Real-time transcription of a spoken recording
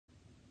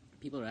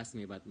People are asking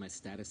me about my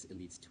status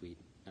elites tweet.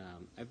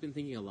 I've been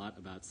thinking a lot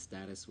about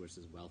status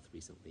versus wealth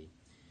recently.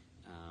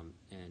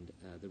 And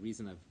the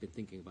reason I've been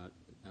thinking about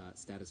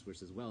status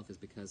versus wealth is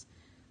because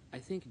I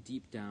think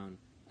deep down,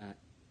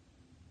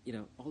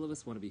 all of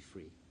us want to be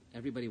free.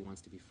 Everybody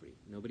wants to be free.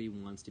 Nobody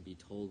wants to be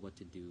told what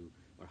to do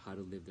or how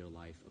to live their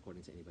life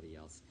according to anybody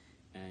else.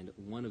 And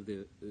one of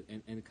the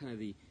and kind of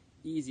the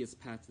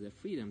easiest path to that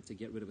freedom, to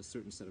get rid of a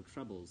certain set of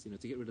troubles,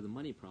 to get rid of the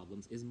money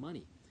problems, is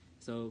money.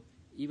 So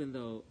even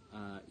though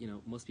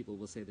most people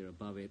will say they're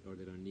above it or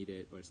they don't need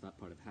it or it's not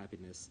part of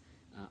happiness,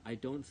 I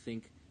don't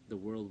think the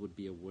world would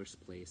be a worse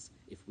place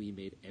if we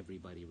made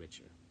everybody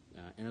richer.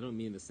 And I don't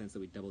mean in the sense that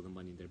we double the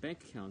money in their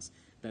bank accounts.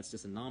 That's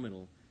just a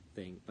nominal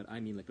thing. But I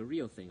mean like a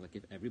real thing. Like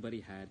if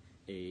everybody had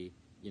a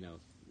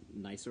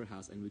nicer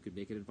house and we could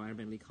make it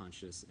environmentally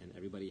conscious, and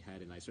everybody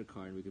had a nicer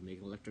car and we could make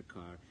an electric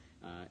car,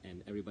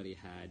 and everybody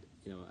had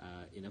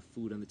enough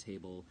food on the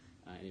table,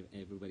 and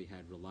everybody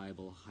had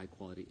reliable,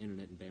 high-quality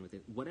internet and bandwidth.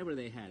 Whatever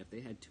they had, if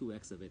they had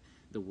 2x of it,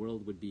 the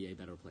world would be a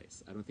better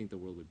place. I don't think the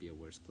world would be a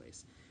worse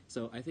place.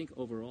 So I think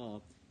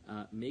overall,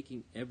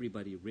 making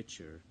everybody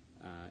richer,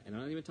 and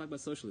I'm not even talking about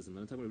socialism,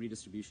 I'm not talking about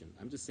redistribution,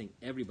 I'm just saying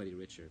everybody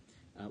richer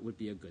would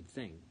be a good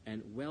thing.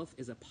 And wealth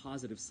is a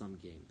positive-sum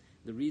game.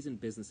 The reason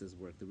businesses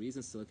work, the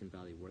reason Silicon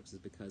Valley works, is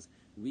because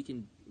we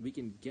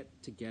can get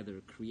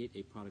together, create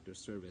a product or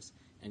service,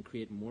 and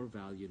create more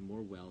value and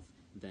more wealth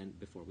than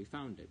before we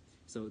found it.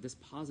 So this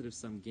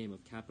positive-sum game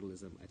of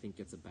capitalism, I think,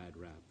 gets a bad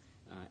rap.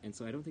 And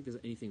so I don't think there's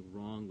anything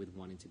wrong with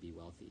wanting to be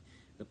wealthy.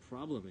 The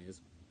problem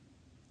is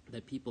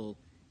that people,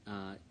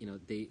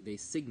 they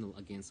signal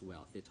against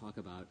wealth. They talk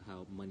about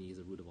how money is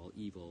the root of all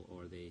evil,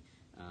 or they,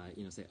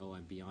 say, oh,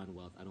 I'm beyond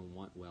wealth, I don't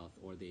want wealth,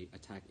 or they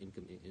attack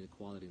income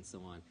inequality and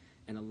so on.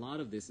 And a lot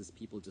of this is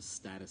people just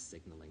status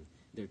signaling.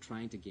 They're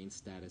trying to gain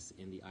status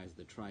in the eyes of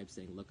the tribe,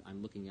 saying, look,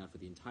 I'm looking out for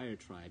the entire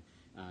tribe,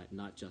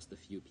 not just the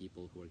few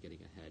people who are getting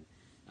ahead.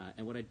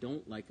 And what I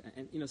don't like,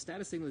 and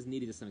status signal is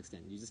needed to some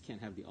extent. You just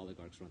can't have the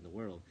oligarchs run the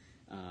world.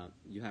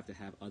 You have to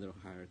have other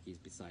hierarchies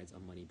besides a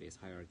money-based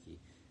hierarchy,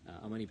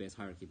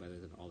 rather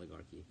than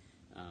oligarchy.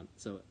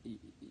 So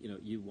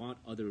you want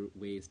other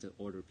ways to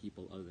order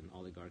people other than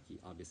oligarchy.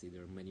 Obviously,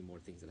 there are many more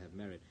things that have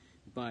merit.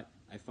 But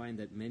I find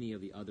that many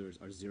of the others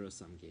are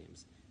zero-sum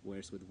games.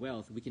 Whereas with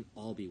wealth, we can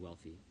all be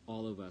wealthy.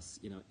 All of us,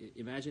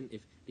 imagine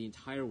if the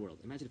entire world,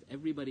 imagine if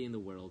everybody in the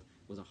world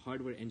was a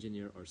hardware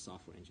engineer or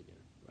software engineer,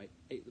 right?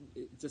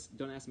 Just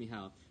don't ask me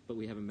how, but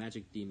we have a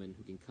magic demon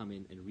who can come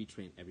in and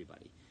retrain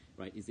everybody,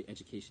 right? Is the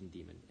education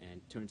demon,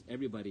 and turns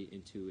everybody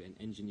into an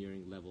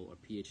engineering level or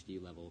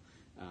PhD level,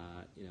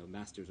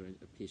 master's or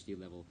PhD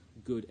level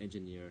good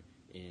engineer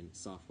in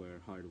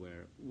software,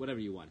 hardware, whatever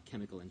you want,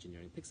 chemical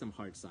engineering. Pick some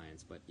hard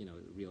science, but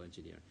real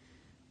engineer.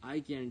 I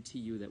guarantee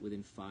you that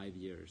within 5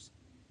 years,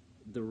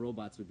 the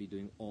robots would be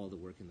doing all the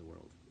work in the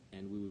world,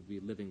 and we would be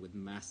living with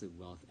massive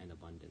wealth and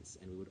abundance,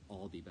 and we would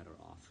all be better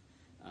off.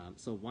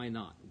 So why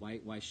not?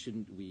 Why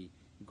shouldn't we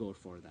go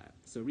for that?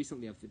 So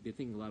recently I've been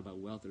thinking a lot about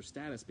wealth or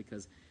status,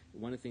 because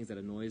one of the things that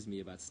annoys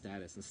me about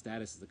status, and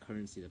status is the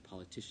currency that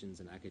politicians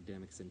and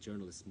academics and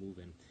journalists move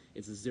in.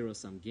 It's a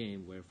zero-sum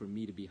game where for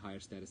me to be higher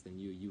status than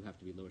you have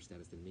to be lower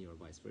status than me, or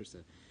vice versa.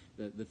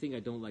 The thing I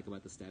don't like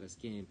about the status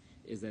game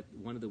is that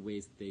one of the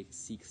ways they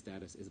seek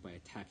status is by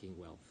attacking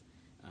wealth.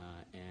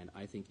 And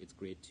I think it's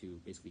great to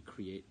basically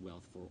create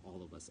wealth for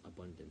all of us,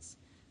 abundance.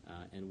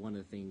 And one of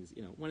the things,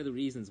 one of the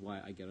reasons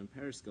why I get on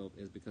Periscope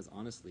is because,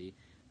 honestly,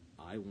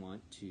 I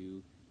want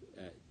to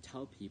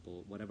tell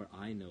people whatever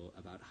I know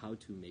about how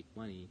to make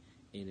money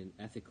in an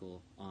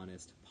ethical,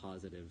 honest,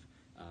 positive,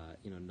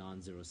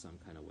 non-zero-sum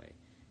kind of way.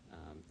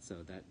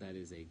 So that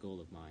is a goal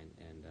of mine,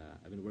 and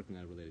I've been working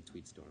on a related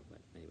tweet storm. But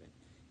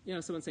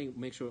anyway, someone's saying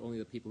make sure only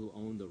the people who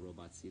own the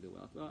robots see the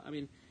wealth. Well, I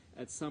mean,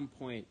 at some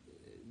point,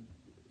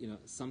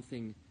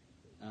 something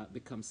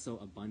becomes so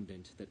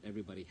abundant that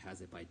everybody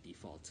has it by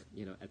default.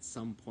 At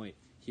some point,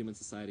 human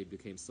society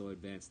became so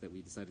advanced that we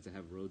decided to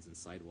have roads and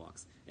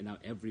sidewalks, and now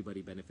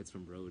everybody benefits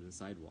from roads and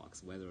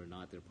sidewalks, whether or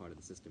not they're part of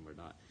the system or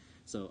not.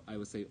 So I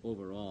would say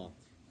overall,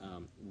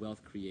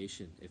 wealth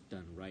creation, if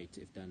done right,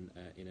 if done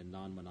in a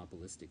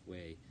non-monopolistic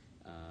way,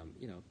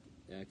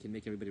 can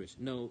make everybody rich.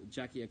 No,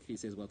 Jackie Akri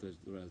says wealth is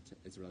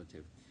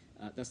relative.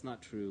 That's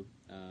not true.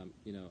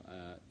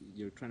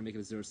 You're trying to make it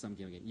a zero-sum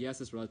game again. Yes,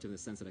 it's relative in the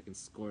sense that I can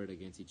score it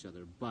against each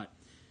other, but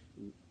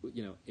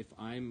if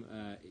I'm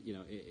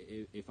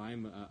if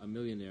I'm a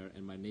millionaire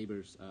and my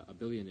neighbor's a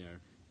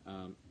billionaire,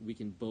 we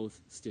can both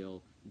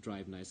still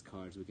drive nice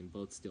cars. We can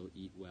both still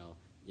eat well.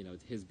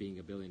 His being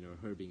a billionaire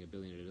or her being a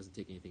billionaire doesn't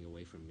take anything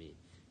away from me.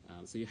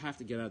 So you have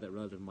to get out of that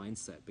relative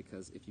mindset,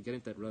 because if you get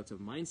into that relative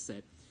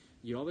mindset,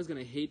 you're always going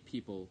to hate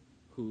people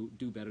who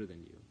do better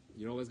than you.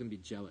 You're always going to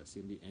be jealous.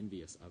 You're going to be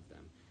envious of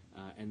them.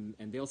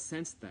 And they'll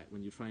sense that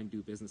when you try and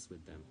do business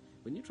with them.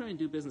 When you try and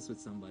do business with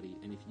somebody,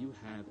 and if you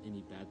have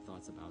any bad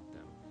thoughts about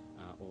them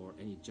or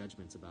any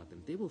judgments about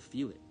them, they will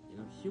feel it.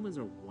 Humans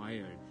are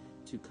wired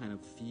to kind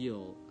of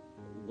feel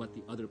what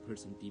the other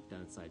person deep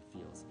down inside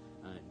feels.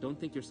 Don't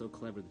think you're so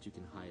clever that you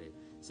can hide it.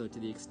 So to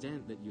the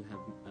extent that you have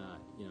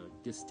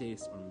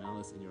distaste or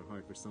malice in your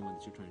heart for someone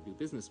that you're trying to do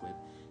business with,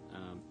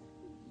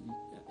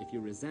 if you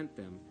resent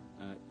them,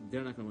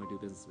 they're not going to want to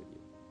do business with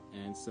you.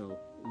 And so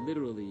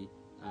literally,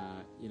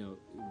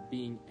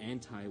 being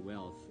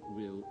anti-wealth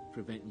will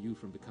prevent you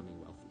from becoming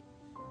wealthy,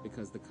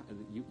 because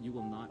you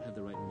will not have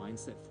the right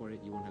mindset for it,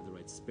 you won't have the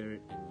right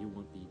spirit, and you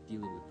won't be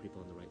dealing with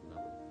people on the right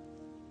level.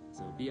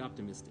 So be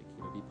optimistic,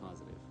 be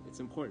positive. It's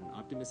important.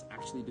 Optimists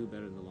actually do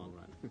better in the long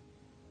run.